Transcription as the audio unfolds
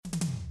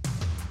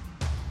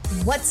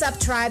What's up,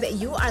 tribe?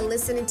 You are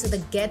listening to the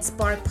Get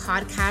Spark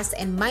podcast,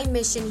 and my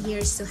mission here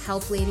is to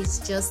help ladies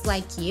just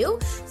like you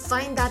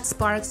find that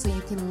spark so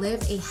you can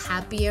live a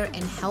happier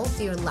and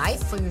healthier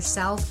life for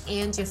yourself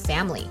and your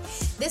family.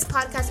 This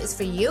podcast is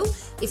for you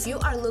if you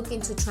are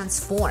looking to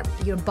transform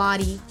your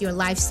body, your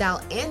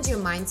lifestyle, and your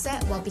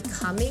mindset while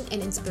becoming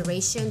an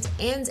inspiration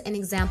and an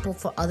example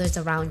for others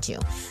around you.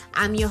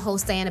 I'm your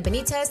host, Diana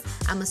Benitez.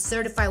 I'm a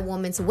certified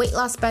women's weight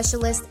loss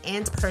specialist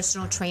and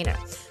personal trainer.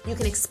 You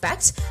can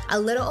expect a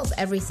little of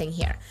everything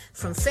here,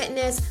 from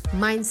fitness,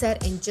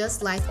 mindset, and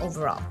just life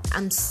overall.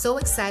 I'm so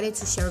excited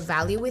to share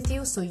value with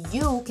you so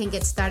you can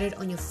get started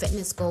on your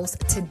fitness goals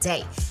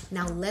today.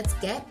 Now let's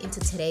get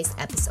into today's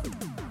episode.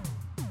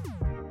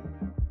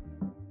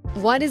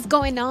 What is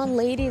going on,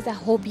 ladies? I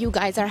hope you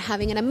guys are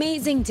having an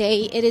amazing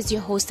day. It is your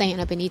host,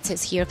 Diana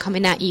Benitez, here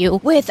coming at you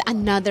with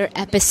another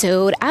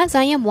episode as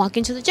I am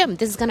walking to the gym.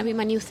 This is going to be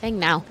my new thing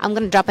now. I'm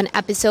going to drop an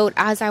episode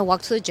as I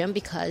walk to the gym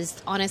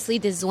because honestly,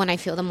 this is when I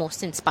feel the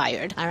most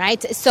inspired. All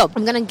right. So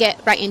I'm going to get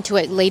right into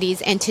it,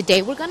 ladies. And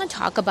today we're going to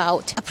talk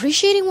about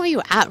appreciating where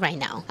you're at right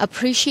now,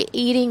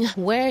 appreciating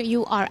where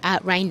you are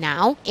at right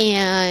now,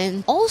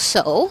 and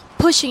also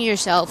pushing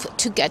yourself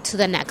to get to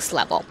the next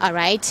level. All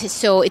right.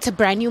 So it's a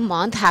brand new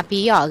month.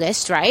 Happy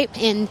August, right?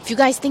 And if you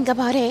guys think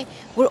about it,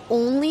 we're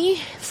only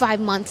 5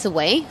 months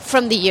away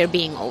from the year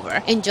being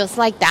over. And just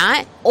like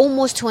that,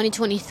 almost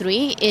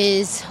 2023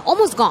 is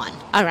almost gone.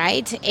 All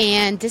right.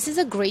 And this is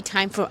a great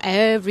time for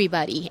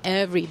everybody,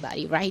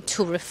 right?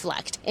 To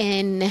reflect.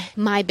 In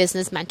my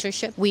business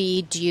mentorship,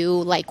 we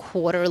do like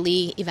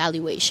quarterly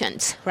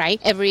evaluations,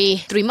 right? Every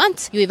 3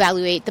 months, you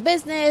evaluate the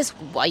business,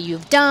 what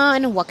you've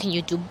done, what can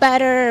you do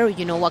better,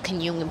 what can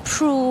you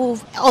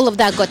improve, all of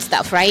that good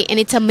stuff, right? And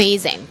it's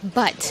amazing.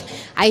 But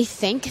I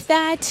think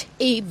that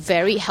a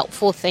very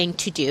helpful thing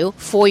to do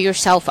for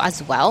yourself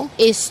as well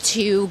is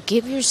to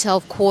give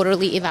yourself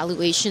quarterly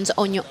evaluations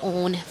on your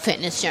own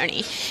fitness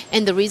journey.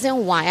 And the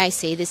reason why I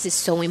say this is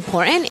so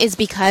important is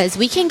because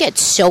we can get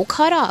so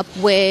caught up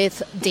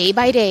with day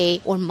by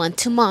day or month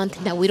to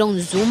month that we don't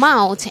zoom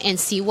out and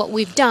see what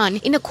we've done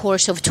in the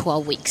course of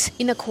 12 weeks,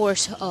 in the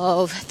course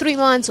of 3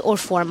 months or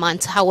 4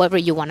 months, however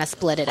you want to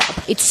split it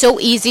up. It's so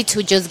easy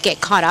to just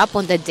get caught up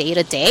on the day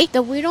to day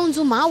that we don't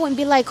zoom out and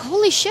be like,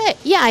 holy shit,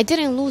 yeah, I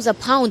didn't lose a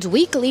pound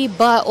weekly,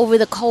 but over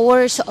the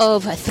course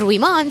of 3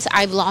 months,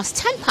 I've lost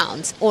 10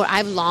 pounds or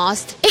I've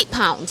lost 8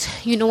 pounds.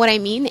 You know what I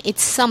mean?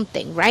 It's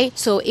something, right?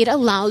 So it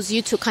allows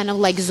you to kind of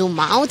like zoom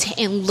out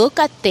and look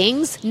at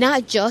things,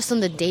 not just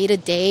on the day to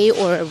day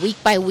or week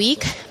by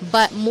week,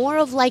 but more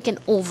of like an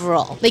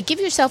overall. Like give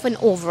yourself an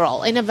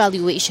overall, an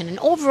evaluation, an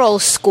overall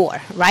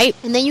score, right?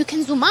 And then you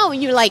can zoom out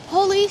and you're like,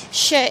 holy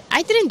shit,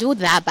 I didn't do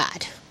that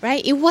bad.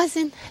 Right? It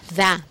wasn't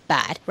that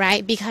bad,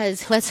 right?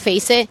 Because let's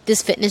face it,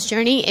 this fitness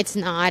journey, it's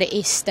not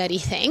a steady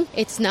thing.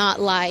 It's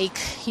not like,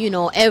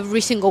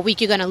 every single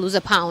week you're going to lose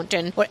a pound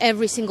or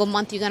every single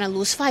month you're going to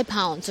lose 5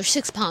 pounds or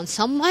 6 pounds.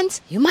 Some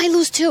months you might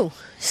lose 2.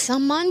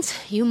 Some months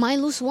you might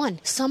lose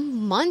 1. Some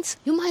months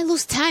you might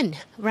lose 10,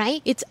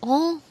 right? It's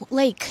all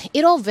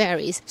it all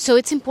varies. So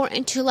it's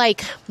important to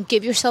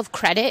give yourself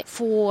credit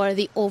for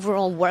the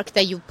overall work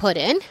that you put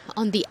in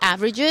on the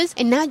averages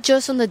and not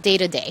just on the day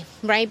to day,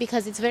 right?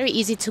 Because it's very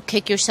easy to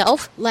kick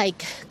yourself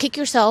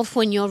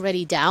when you're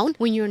already down,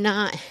 when you're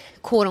not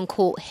quote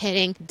unquote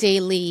hitting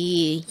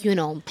daily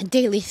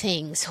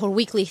things or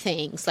weekly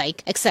things,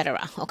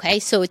 etc. Okay.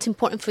 So it's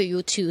important for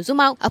you to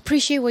zoom out,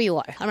 appreciate where you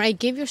are. All right.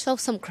 Give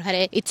yourself some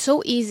credit. It's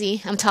so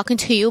easy. I'm talking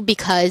to you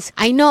because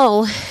I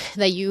know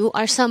that you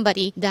are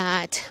somebody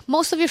that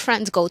most of your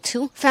friends go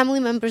to, family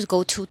members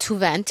go to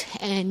vent,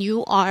 and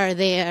you are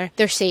their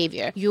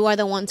savior. You are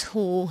the ones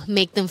who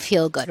make them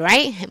feel good,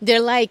 right?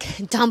 They're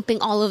dumping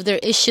all of their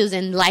issues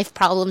and life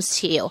problems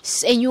to you.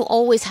 And you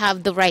always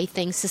have the right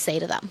things to say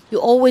to them.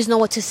 You always know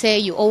what to say.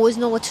 You always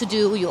know what to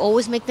do. You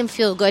always make them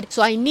feel good.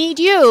 So I need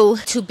you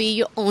to be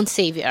your own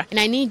savior. And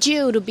I need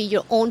you to be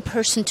your own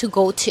person to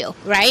go to,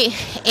 right?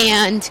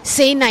 And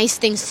say nice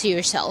things to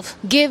yourself.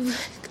 Give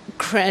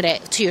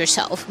credit to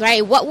yourself,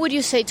 right? What would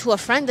you say to a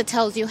friend that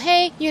tells you,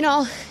 hey,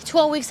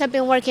 12 weeks I've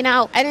been working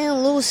out. I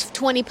didn't lose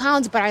 20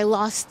 pounds, but I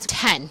lost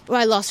 10 or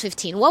I lost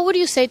 15. What would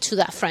you say to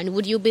that friend?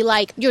 Would you be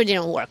like, you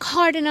didn't work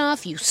hard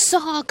enough, you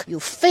suck,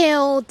 you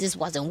failed, this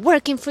wasn't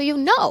working for you?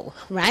 No,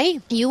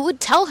 right? You would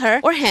tell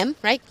her or him,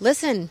 right?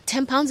 Listen,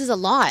 10 pounds is a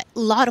lot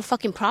of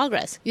fucking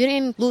progress. You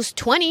didn't lose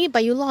 20,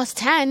 but you lost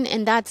 10,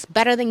 and that's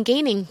better than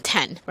gaining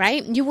 10,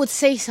 right? You would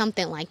say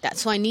something like that.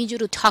 So I need you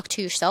to talk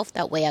to yourself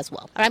that way as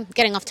well. All right,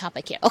 getting off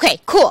topic here. Okay,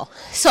 cool.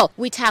 So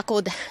we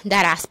tackled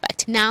that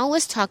aspect. Now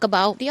let's talk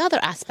about the other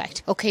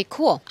aspect. Okay,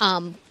 cool.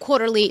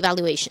 Quarterly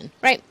evaluation,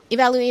 right?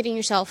 Evaluating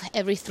yourself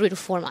every 3 to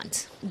 4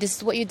 months. This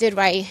is what you did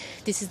right.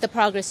 This is the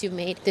progress you've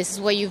made. This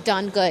is what you've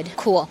done good.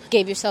 Cool.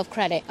 Gave yourself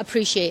credit.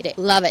 Appreciate it.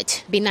 Love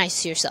it. Be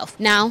nice to yourself.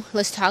 Now,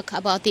 let's talk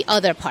about the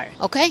other part,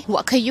 okay?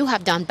 What could you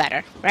have done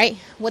better, right?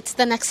 What's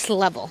the next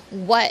level?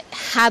 What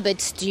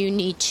habits do you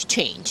need to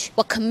change?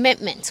 What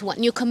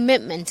new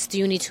commitments do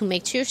you need to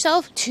make to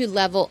yourself to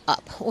level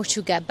up or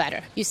to get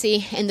better? You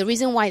see, and the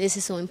reason why this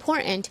is so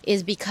important is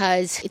is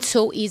because it's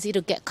so easy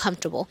to get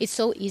comfortable. It's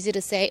so easy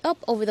to say, oh,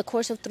 over the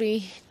course of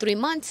three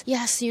months,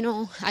 yes,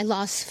 I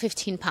lost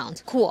 15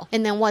 pounds. Cool.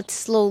 And then what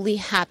slowly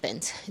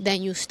happens?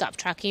 Then you stop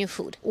tracking your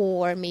food,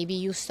 or maybe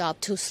you stop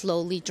to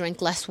slowly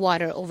drink less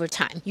water over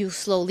time. You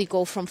slowly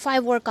go from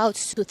 5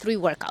 workouts to 3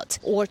 workouts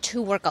or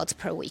 2 workouts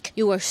per week.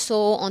 You are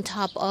so on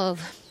top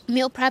of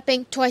meal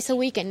prepping twice a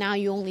week, and now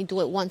you only do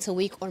it once a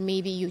week, or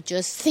maybe you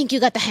just think you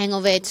got the hang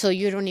of it, so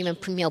you don't even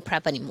meal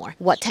prep anymore.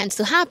 What tends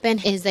to happen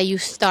is that you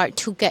start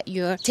to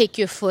take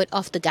your foot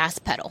off the gas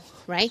pedal,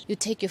 right? You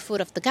take your foot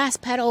off the gas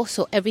pedal,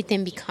 so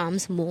everything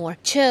becomes more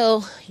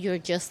chill. You're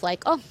just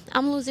like, oh,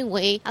 I'm losing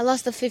weight, I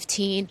lost the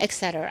 15,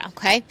 etc.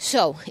 Okay,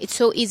 so it's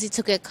so easy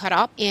to get caught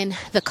up in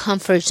the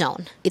comfort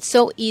zone. It's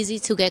so easy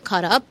to get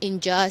caught up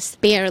in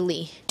just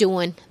barely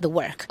doing the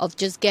work of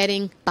just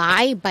getting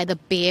by the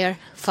bare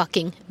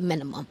fucking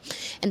minimum.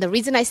 And the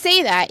reason I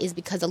say that is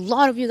because a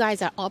lot of you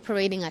guys are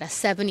operating at a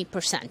 70%.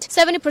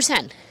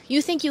 70%.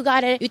 You think you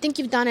got it. You think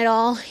you've done it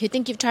all. You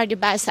think you've tried your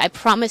best. I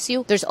promise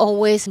you, there's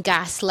always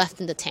gas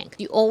left in the tank.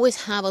 You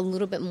always have a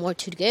little bit more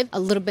to give, a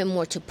little bit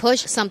more to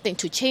push, something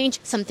to change,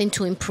 something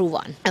to improve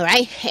on. All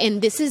right.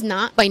 And this is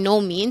not by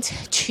no means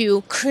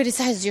to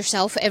criticize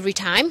yourself every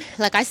time.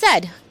 Like I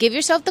said, give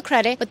yourself the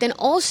credit, but then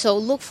also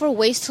look for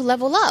ways to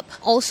level up.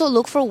 Also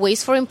look for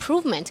ways for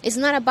improvement. It's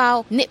not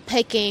about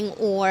nitpicking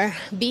or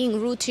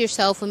being rude to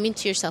yourself or mean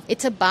to yourself.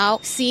 It's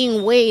about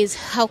seeing ways,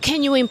 how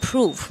can you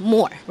improve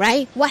more,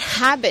 right? What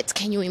habits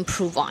can you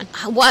improve on?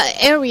 What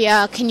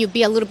area can you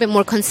be a little bit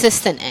more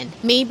consistent in?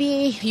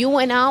 Maybe you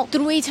went out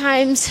 3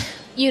 times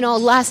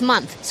last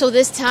month. So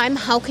this time,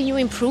 how can you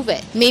improve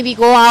it? Maybe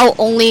go out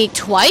only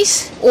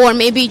twice, or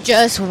maybe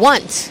just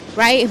once,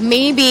 right?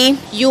 Maybe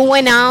you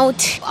went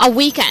out a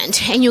weekend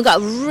and you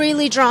got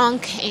really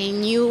drunk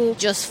and you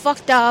just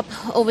fucked up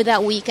over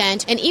that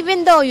weekend. And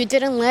even though you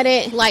didn't let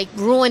it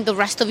ruin the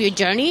rest of your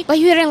journey, but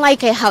you didn't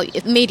like it how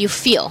it made you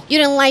feel. You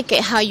didn't like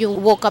it how you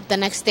woke up the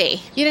next day.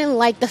 You didn't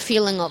like the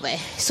feeling of it.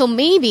 So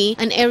maybe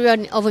an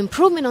area of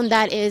improvement on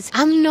that is,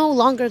 I'm no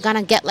longer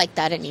gonna get like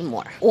that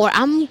anymore. Or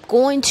I'm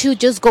going to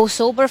just go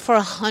sober for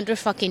 100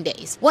 fucking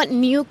days. What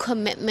new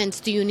commitments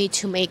do you need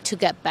to make to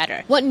get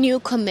better? What new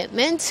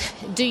commitments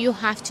do you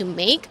have to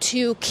make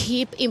to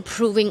keep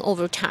improving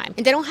over time?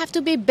 And they don't have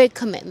to be big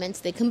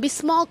commitments. They can be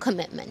small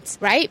commitments,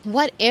 right?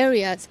 What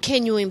areas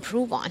can you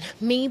improve on?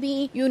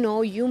 Maybe, you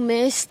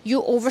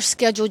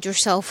overscheduled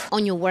yourself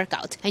on your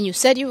workout, and you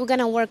said you were going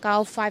to work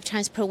out 5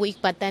 times per week,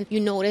 but then you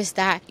noticed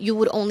that you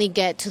would only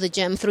get to the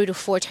gym 3 to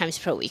 4 times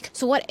per week.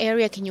 So what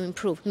area can you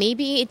improve?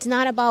 Maybe it's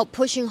not about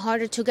pushing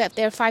harder to get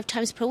there 5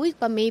 times per week,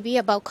 but maybe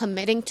about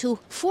committing to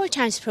 4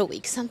 times per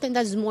week, something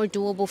that's more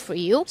doable for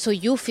you so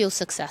you feel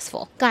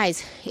successful.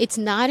 Guys, it's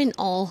not an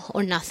all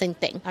or nothing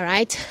thing, all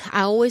right?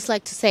 I always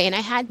like to say, and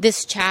I had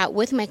this chat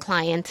with my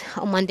client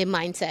on Monday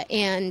Mindset,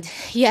 and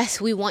yes,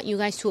 we want you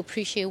guys to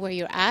appreciate where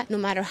you're at, no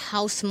matter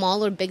how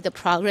small or big the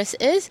progress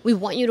is. We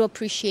want you to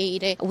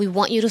appreciate it. We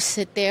want you to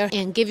sit there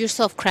and give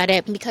yourself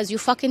credit because you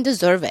fucking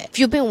deserve it. If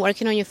you've been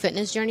working on your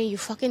fitness journey, you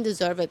fucking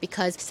deserve it,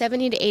 because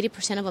 70 to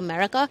 80% of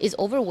America is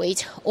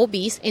overweight,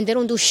 obese, and they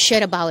don't do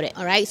shit about it,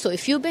 all right? So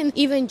if you've been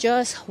even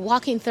just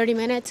walking 30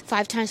 minutes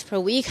 5 times per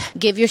week,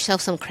 give yourself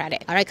some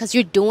credit, all right? Because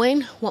you're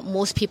doing what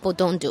most people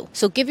don't do.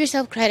 So give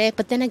yourself credit,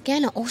 but then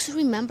again, also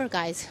remember,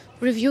 guys,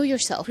 review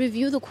yourself,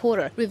 review the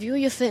quarter, review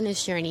your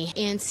fitness journey,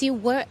 and see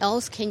where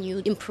else can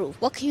you improve.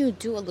 What can you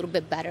do a little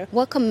bit better?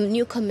 What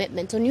new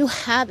commitments or new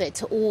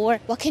habits, or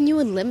what can you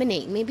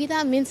eliminate? Maybe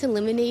that means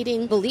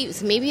eliminating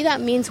beliefs. Maybe that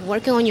means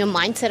working on your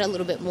mindset a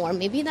little bit more.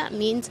 Maybe that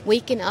means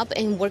waking up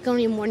and working on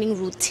your morning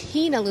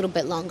routine a little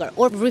bit longer,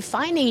 or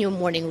refining your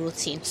morning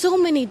routine. So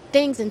many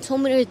things and so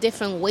many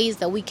different ways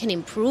that we can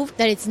improve,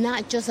 that it's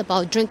not just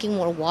about drinking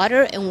more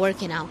water and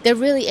working out. There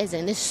really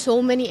isn't. There's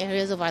so many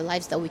areas of our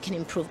lives that we can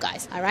improve,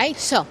 guys. All right?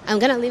 So I'm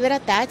going to leave it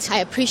at that. I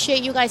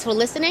appreciate you guys for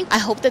listening. I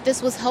hope that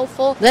this was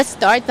helpful. Let's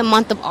start the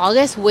month of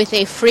August with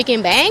a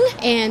freaking bang,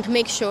 and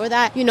make sure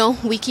that,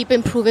 we keep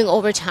improving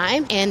over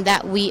time and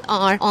that we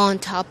are on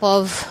top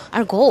of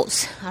our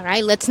goals. All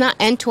right. Let's not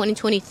end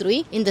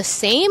 2023 in the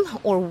same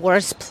or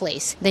worse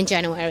place than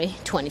January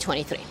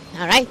 2023.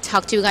 All right.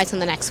 Talk to you guys on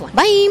the next one.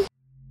 Bye.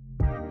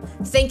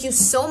 Thank you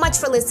so much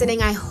for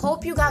listening. I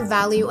hope you got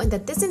value and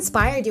that this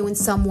inspired you in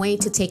some way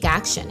to take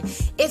action.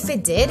 If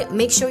it did,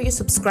 make sure you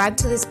subscribe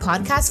to this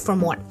podcast for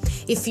more.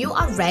 If you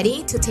are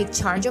ready to take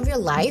charge of your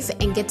life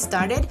and get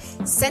started,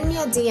 send me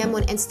a DM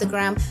on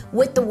Instagram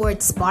with the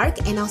word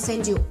SPARK, and I'll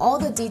send you all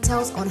the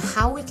details on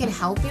how we can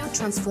help you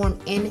transform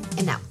in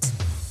and out.